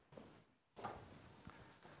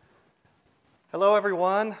Hello,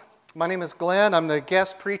 everyone. My name is Glenn. I'm the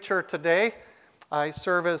guest preacher today. I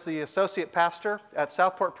serve as the associate pastor at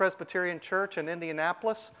Southport Presbyterian Church in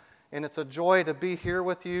Indianapolis, and it's a joy to be here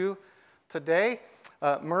with you today.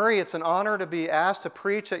 Murray, it's an honor to be asked to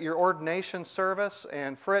preach at your ordination service,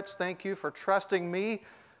 and Fritz, thank you for trusting me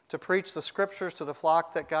to preach the scriptures to the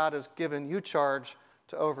flock that God has given you charge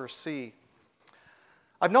to oversee.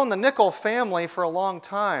 I've known the Nickel family for a long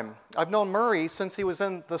time. I've known Murray since he was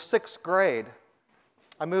in the 6th grade.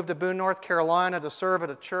 I moved to Boone, North Carolina to serve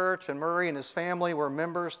at a church, and Murray and his family were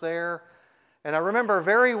members there. And I remember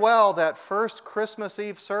very well that first Christmas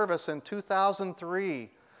Eve service in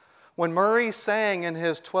 2003 when Murray sang in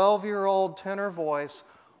his 12-year-old tenor voice,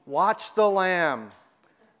 "Watch the Lamb.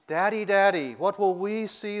 Daddy, Daddy, what will we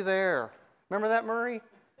see there?" Remember that, Murray?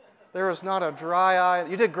 There was not a dry eye.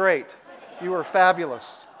 You did great. You were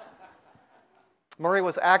fabulous. Murray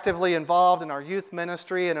was actively involved in our youth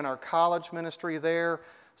ministry and in our college ministry there,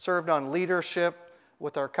 served on leadership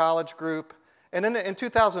with our college group. And in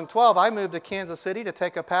 2012, I moved to Kansas City to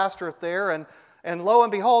take a pastorate there, and lo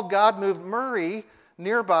and behold, God moved Murray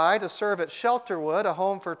nearby to serve at Shelterwood, a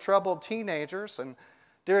home for troubled teenagers. And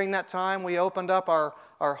during that time, we opened up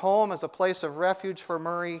our home as a place of refuge for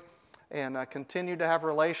Murray and continued to have a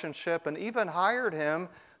relationship and even hired him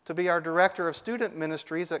to be our director of student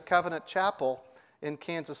ministries at Covenant Chapel in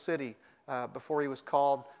Kansas City before he was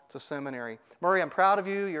called to seminary. Murray, I'm proud of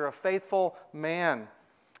you. You're a faithful man.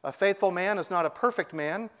 A faithful man is not a perfect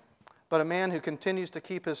man, but a man who continues to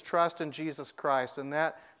keep his trust in Jesus Christ, and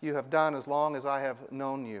that you have done as long as I have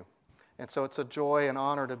known you. And so it's a joy and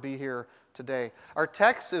honor to be here today. Our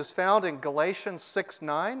text is found in Galatians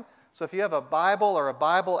 6:9. So if you have a Bible or a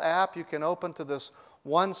Bible app, you can open to this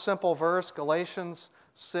one simple verse, Galatians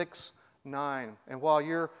 6:9. And while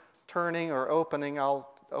you're turning or opening,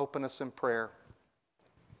 I'll open us in prayer.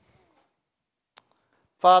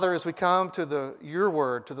 Father, as we come to your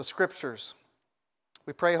word, to the scriptures,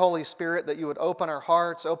 we pray, Holy Spirit, that you would open our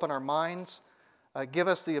hearts, open our minds, give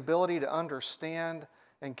us the ability to understand,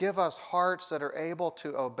 and give us hearts that are able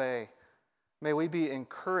to obey. May we be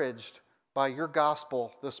encouraged by your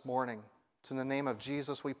gospel this morning. It's in the name of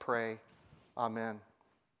Jesus we pray. Amen.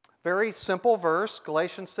 Very simple verse,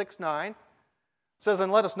 Galatians 6:9. It says,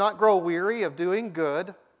 "And let us not grow weary of doing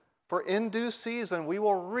good, for in due season we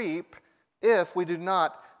will reap if we do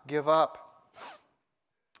not give up."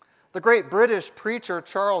 The great British preacher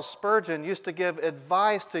Charles Spurgeon used to give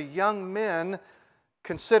advice to young men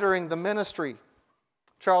considering the ministry.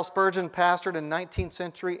 Charles Spurgeon pastored in 19th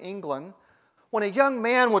century England. When a young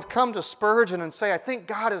man would come to Spurgeon and say, "I think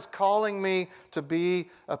God is calling me to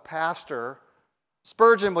be a pastor,"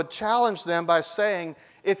 Spurgeon would challenge them by saying,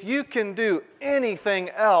 "If you can do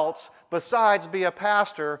anything else besides be a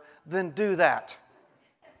pastor, then do that."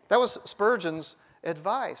 That was Spurgeon's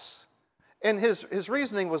advice. And his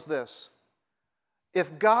reasoning was this: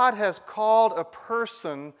 if God has called a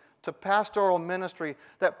person to pastoral ministry,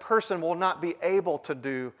 that person will not be able to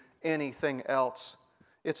do anything else.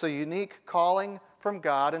 It's a unique calling from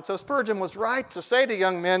God. And so Spurgeon was right to say to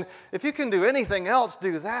young men, if you can do anything else,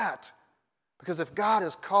 do that. Because if God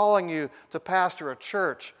is calling you to pastor a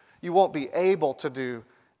church, you won't be able to do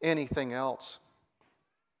anything else.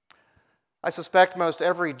 I suspect most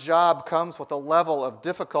every job comes with a level of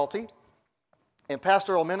difficulty. And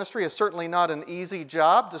pastoral ministry is certainly not an easy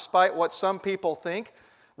job, despite what some people think.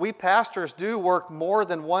 We pastors do work more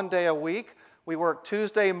than one day a week. We work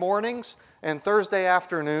Tuesday mornings and Thursday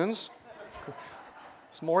afternoons.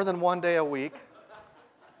 It's more than one day a week.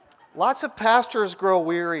 Lots of pastors grow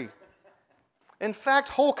weary. In fact,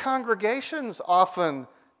 whole congregations often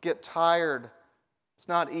get tired. It's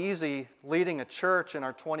not easy leading a church in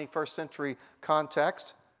our 21st century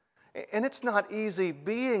context. And it's not easy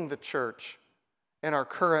being the church in our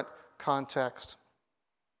current context.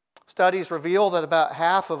 Studies reveal that about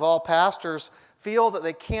half of all pastors feel that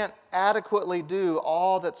they can't adequately do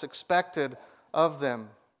all that's expected of them.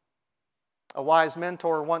 A wise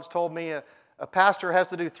mentor once told me a pastor has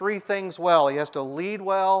to do 3 things well. He has to lead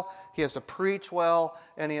well, he has to preach well,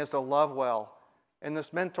 and he has to love well. And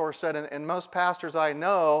this mentor said, and most pastors I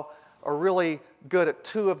know are really good at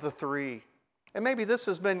 2 of the 3. And maybe this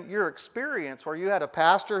has been your experience, where you had a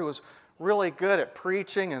pastor who was really good at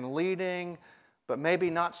preaching and leading, but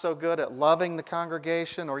maybe not so good at loving the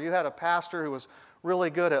congregation, or you had a pastor who was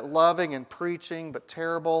really good at loving and preaching, but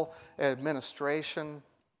terrible at administration.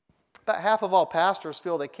 About half of all pastors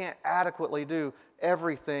feel they can't adequately do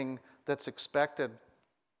everything that's expected.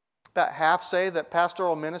 About half say that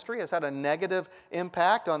pastoral ministry has had a negative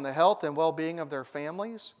impact on the health and well-being of their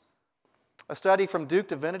families. A study from Duke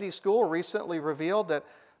Divinity School recently revealed that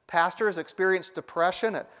pastors experience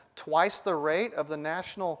depression at twice the rate of the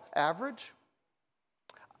national average?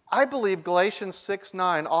 I believe Galatians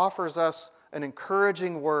 6:9 offers us an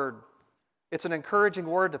encouraging word. It's an encouraging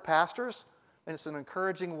word to pastors, and it's an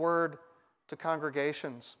encouraging word to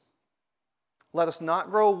congregations. Let us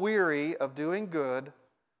not grow weary of doing good,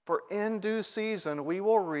 for in due season we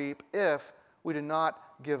will reap if we do not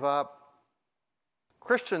give up.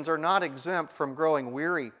 Christians are not exempt from growing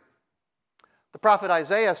weary. The prophet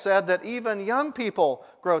Isaiah said that even young people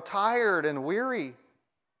grow tired and weary.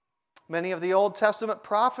 Many of the Old Testament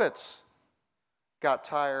prophets got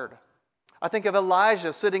tired. I think of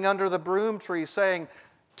Elijah sitting under the broom tree saying,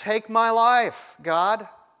 "Take my life, God.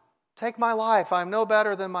 Take my life. I'm no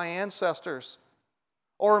better than my ancestors."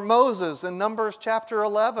 Or Moses in Numbers chapter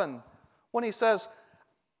 11 when he says,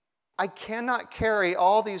 "I cannot carry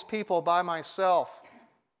all these people by myself."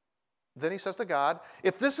 Then he says to God,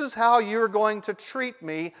 "If this is how you're going to treat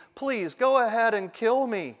me, please go ahead and kill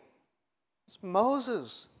me." It's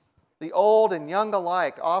Moses. The old and young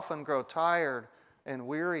alike often grow tired and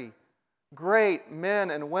weary. Great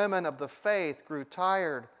men and women of the faith grew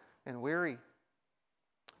tired and weary.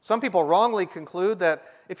 Some people wrongly conclude that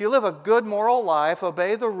if you live a good moral life,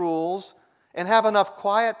 obey the rules, and have enough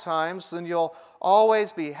quiet times, then you'll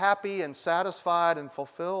always be happy and satisfied and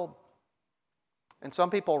fulfilled. And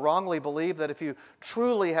some people wrongly believe that if you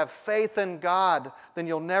truly have faith in God, then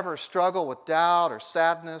you'll never struggle with doubt or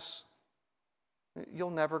sadness.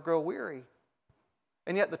 You'll never grow weary.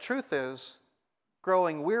 And yet the truth is,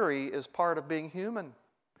 growing weary is part of being human.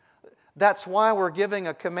 That's why we're giving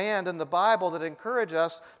a command in the Bible that encourages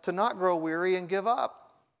us to not grow weary and give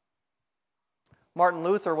up. Martin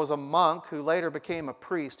Luther was a monk who later became a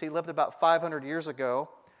priest. He lived about 500 years ago.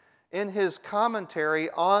 In his commentary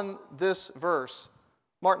on this verse,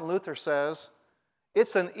 Martin Luther says,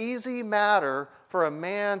 "It's an easy matter for a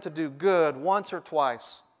man to do good once or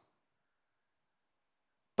twice.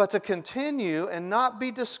 But to continue and not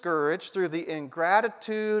be discouraged through the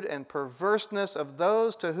ingratitude and perverseness of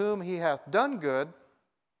those to whom he hath done good,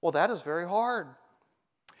 well, that is very hard."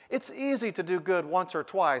 It's easy to do good once or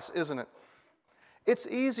twice, isn't it? It's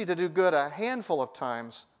easy to do good a handful of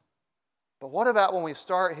times. But what about when we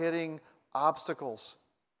start hitting obstacles?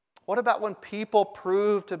 What about when people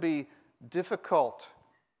prove to be difficult,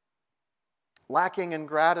 lacking in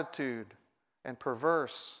gratitude, and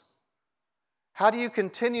perverse? How do you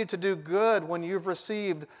continue to do good when you've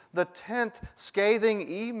received the 10th scathing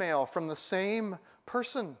email from the same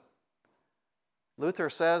person? Luther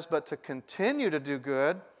says, "But to continue to do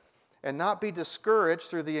good and not be discouraged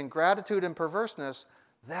through the ingratitude and perverseness,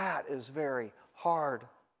 that is very hard."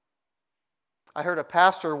 I heard a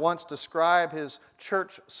pastor once describe his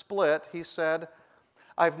church split. He said,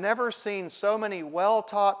 "I've never seen so many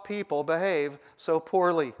well-taught people behave so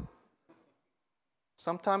poorly."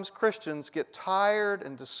 Sometimes Christians get tired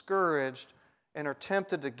and discouraged and are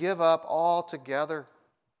tempted to give up altogether.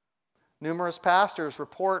 Numerous pastors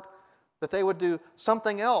report that they would do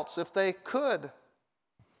something else if they could.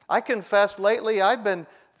 I confess lately I've been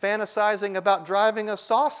fantasizing about driving a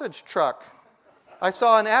sausage truck. I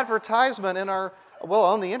saw an advertisement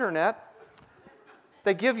on the internet.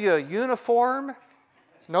 They give you a uniform.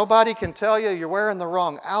 Nobody can tell you're wearing the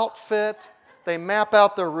wrong outfit. They map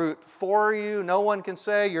out the route for you. No one can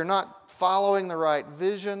say you're not following the right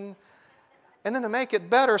vision. And then to make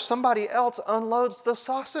it better, somebody else unloads the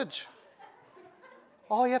sausage.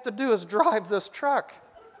 All you have to do is drive this truck.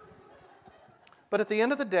 But at the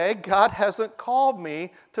end of the day, God hasn't called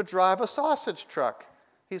me to drive a sausage truck.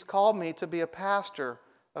 He's called me to be a pastor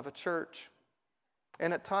of a church.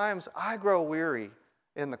 And at times, I grow weary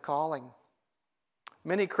in the calling.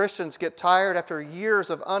 Many Christians get tired after years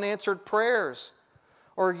of unanswered prayers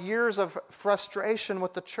or years of frustration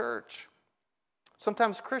with the church.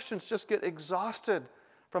 Sometimes Christians just get exhausted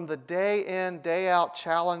from the day in, day out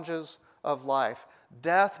challenges of life.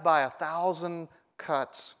 Death by 1,000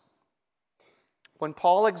 cuts. When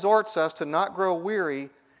Paul exhorts us to not grow weary,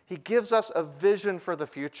 he gives us a vision for the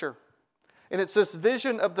future. And it's this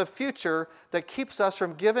vision of the future that keeps us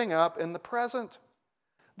from giving up in the present.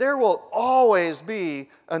 There will always be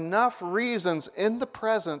enough reasons in the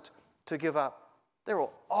present to give up. There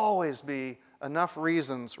will always be enough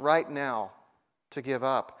reasons right now to give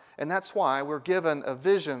up. And that's why we're given a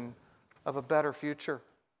vision of a better future.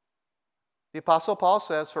 The Apostle Paul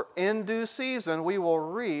says, "For in due season we will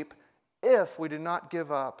reap if we do not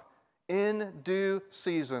give up." In due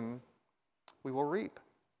season we will reap.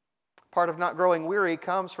 Part of not growing weary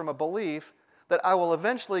comes from a belief that I will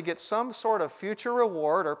eventually get some sort of future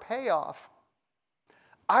reward or payoff.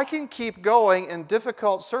 I can keep going in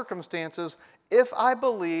difficult circumstances if I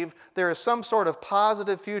believe there is some sort of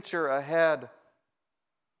positive future ahead.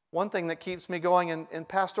 One thing that keeps me going in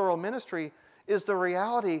pastoral ministry is the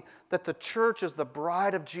reality that the church is the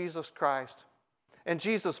bride of Jesus Christ. And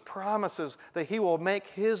Jesus promises that He will make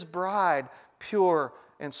His bride pure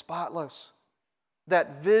and spotless.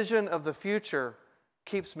 That vision of the future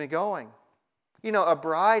keeps me going. You know, a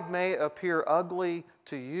bride may appear ugly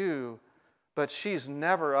to you, but she's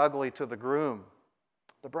never ugly to the groom.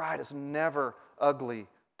 The bride is never ugly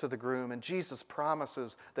to the groom. And Jesus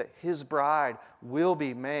promises that His bride will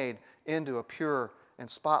be made into a pure and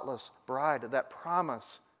spotless bride. That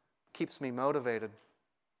promise keeps me motivated.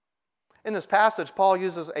 In this passage, Paul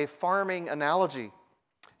uses a farming analogy.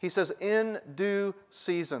 He says, in due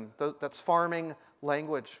season. That's farming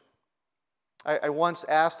language. I once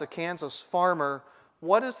asked a Kansas farmer,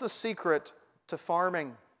 what is the secret to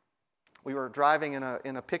farming? We were driving in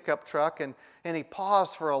a pickup truck, and he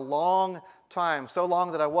paused for a long time, so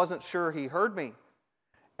long that I wasn't sure he heard me.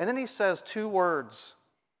 And then he says two words,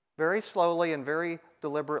 very slowly and very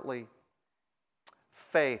deliberately.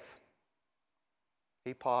 Faith.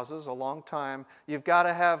 He pauses a long time. You've got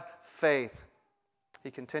to have faith.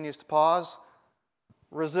 He continues to pause.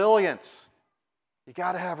 Resilience. You've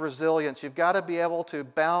got to have resilience. You've got to be able to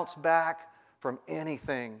bounce back from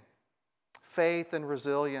anything. Faith and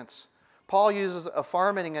resilience. Paul uses a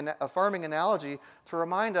farming analogy to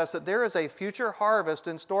remind us that there is a future harvest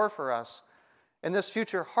in store for us. And this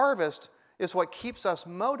future harvest is what keeps us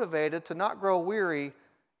motivated to not grow weary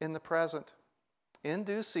in the present. In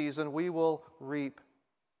due season, we will reap.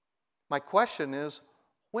 My question is,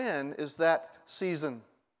 when is that season?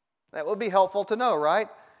 That would be helpful to know, right?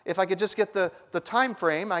 If I could just get the time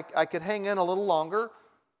frame, I could hang in a little longer.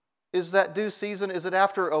 Is that due season? Is it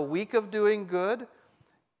after a week of doing good?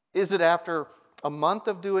 Is it after a month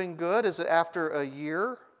of doing good? Is it after a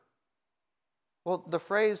year? Well, the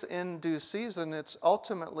phrase in due season, it's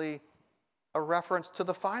ultimately a reference to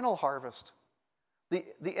the final harvest, the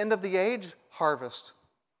end of the age harvest,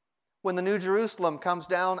 when the New Jerusalem comes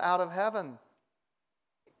down out of heaven.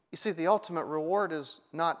 You see, the ultimate reward is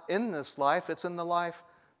not in this life, it's in the life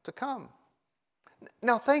to come.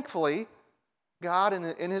 Now, thankfully, God,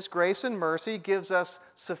 in His grace and mercy, gives us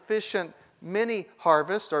sufficient mini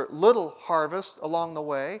harvest or little harvest along the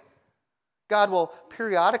way. God will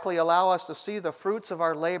periodically allow us to see the fruits of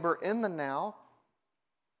our labor in the now.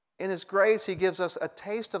 In His grace, He gives us a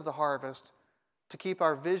taste of the harvest to keep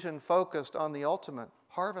our vision focused on the ultimate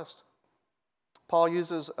harvest. Paul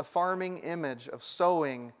uses a farming image of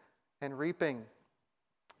sowing and reaping.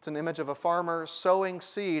 It's an image of a farmer sowing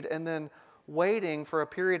seed and then waiting for a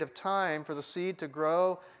period of time for the seed to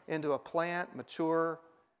grow into a plant, mature,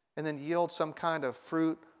 and then yield some kind of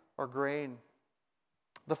fruit or grain.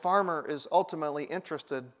 The farmer is ultimately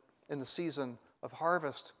interested in the season of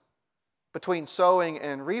harvest. Between sowing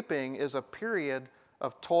and reaping is a period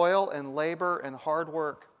of toil and labor and hard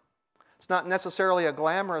work. It's not necessarily a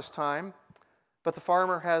glamorous time, but the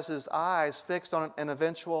farmer has his eyes fixed on an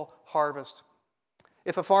eventual harvest.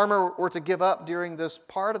 If a farmer were to give up during this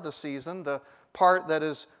part of the season, the part that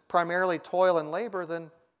is primarily toil and labor,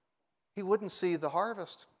 then he wouldn't see the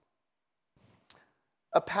harvest.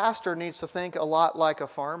 A pastor needs to think a lot like a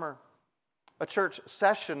farmer. A church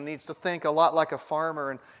session needs to think a lot like a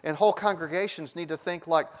farmer, and whole congregations need to think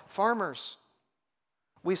like farmers.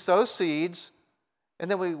 We sow seeds,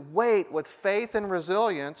 and then we wait with faith and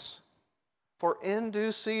resilience, for in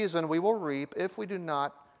due season we will reap if we do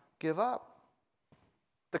not give up.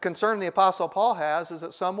 The concern the Apostle Paul has is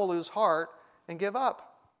that some will lose heart and give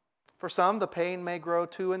up. For some, the pain may grow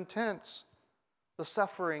too intense, the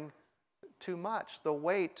suffering too much, the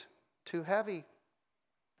weight too heavy.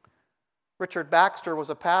 Richard Baxter was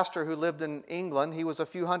a pastor who lived in England. He was a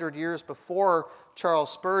few hundred years before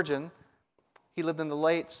Charles Spurgeon. He lived in the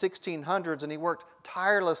late 1600s, and he worked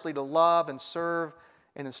tirelessly to love and serve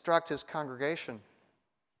and instruct his congregation.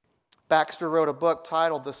 Baxter wrote a book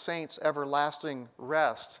titled The Saints' Everlasting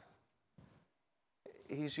Rest.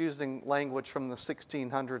 He's using language from the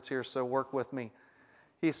 1600s here, so work with me.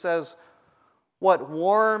 He says, "What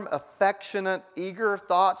warm, affectionate, eager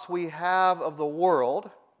thoughts we have of the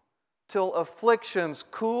world, till afflictions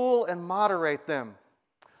cool and moderate them.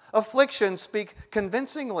 Afflictions speak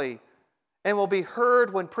convincingly and will be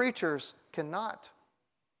heard when preachers cannot."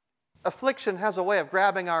 Affliction has a way of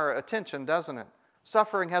grabbing our attention, doesn't it?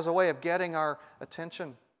 Suffering has a way of getting our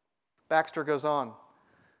attention. Baxter goes on,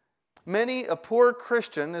 "Many a poor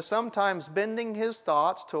Christian is sometimes bending his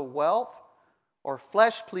thoughts to wealth or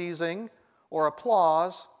flesh-pleasing or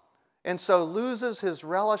applause and so loses his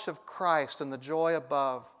relish of Christ and the joy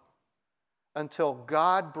above until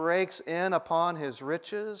God breaks in upon his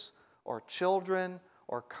riches or children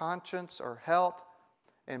or conscience or health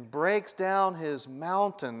and breaks down his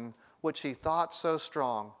mountain which he thought so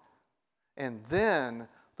strong. And then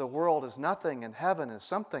the world is nothing and heaven is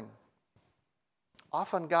something.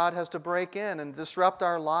 Often God has to break in and disrupt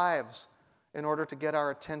our lives in order to get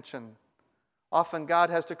our attention. Often God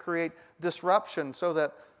has to create disruption so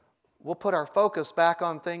that we'll put our focus back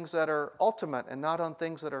on things that are ultimate and not on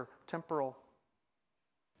things that are temporal.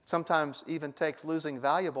 Sometimes even takes losing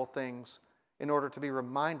valuable things in order to be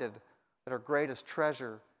reminded that our greatest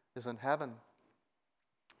treasure is in heaven.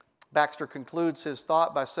 Baxter concludes his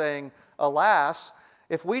thought by saying, "Alas,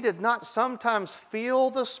 if we did not sometimes feel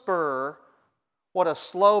the spur, what a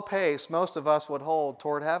slow pace most of us would hold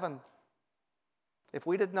toward heaven." If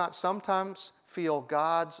we did not sometimes feel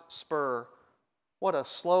God's spur, what a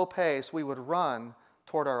slow pace we would run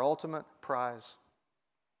toward our ultimate prize.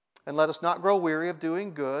 And let us not grow weary of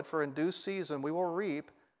doing good, for in due season we will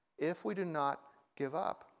reap if we do not give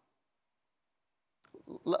up.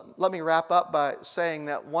 Let me wrap up by saying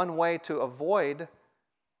that one way to avoid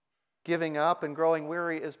giving up and growing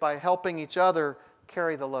weary is by helping each other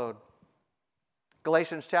carry the load.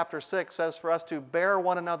 Galatians chapter 6 says for us to bear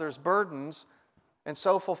one another's burdens and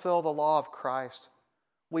so fulfill the law of Christ.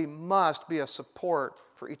 We must be a support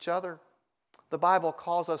for each other. The Bible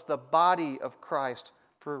calls us the body of Christ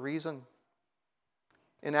for a reason.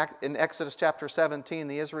 In Exodus chapter 17,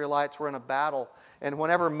 the Israelites were in a battle, and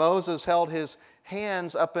whenever Moses held his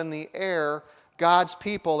hands up in the air, God's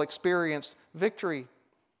people experienced victory.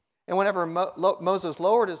 And whenever Moses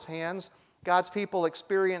lowered his hands, God's people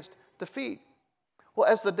experienced defeat. Well,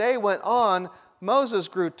 as the day went on, Moses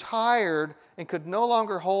grew tired and could no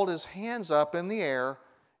longer hold his hands up in the air,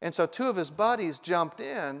 and so two of his buddies jumped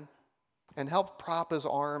in and helped prop his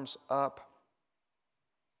arms up.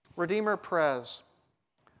 Redeemer Prez,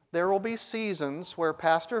 there will be seasons where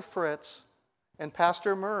Pastor Fritz and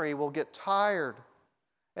Pastor Murray will get tired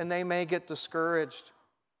and they may get discouraged.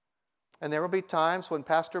 And there will be times when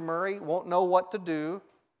Pastor Murray won't know what to do.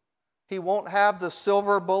 He won't have the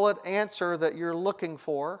silver bullet answer that you're looking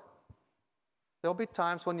for. There'll be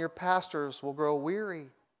times when your pastors will grow weary.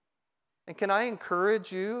 And can I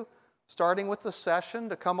encourage you, starting with the session,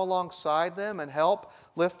 to come alongside them and help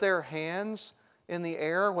lift their hands in the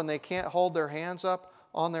air when they can't hold their hands up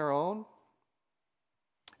on their own?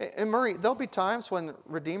 And Murray, there'll be times when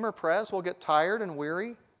Redeemer Press will get tired and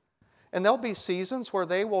weary. And there'll be seasons where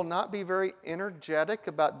they will not be very energetic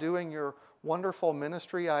about doing your wonderful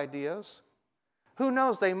ministry ideas. Who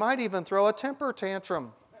knows, they might even throw a temper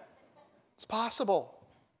tantrum. It's possible.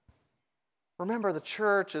 Remember, the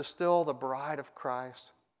church is still the bride of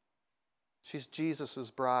Christ. She's Jesus'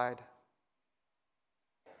 bride.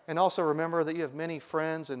 And also remember that you have many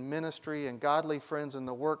friends in ministry and godly friends in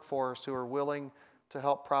the workforce who are willing to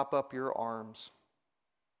help prop up your arms.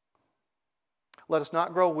 Let us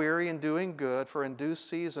not grow weary in doing good, for in due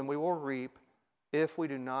season we will reap if we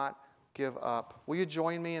do not give up. Will you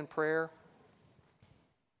join me in prayer?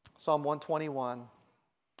 Psalm 121.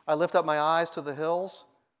 I lift up my eyes to the hills.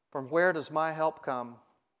 From where does my help come?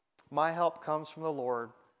 My help comes from the Lord,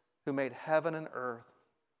 who made heaven and earth.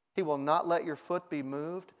 He will not let your foot be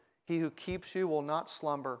moved. He who keeps you will not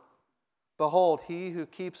slumber. Behold, he who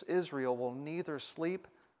keeps Israel will neither sleep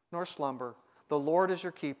nor slumber. The Lord is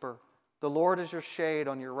your keeper. The Lord is your shade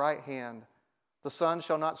on your right hand. The sun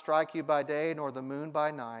shall not strike you by day, nor the moon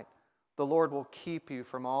by night. The Lord will keep you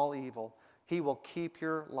from all evil. He will keep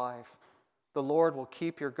your life. The Lord will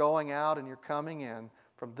keep your going out and your coming in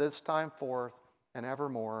from this time forth and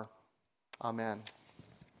evermore. Amen.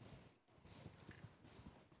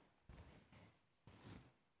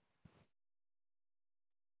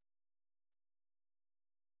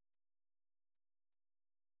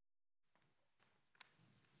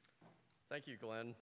 Thank you, Glenn.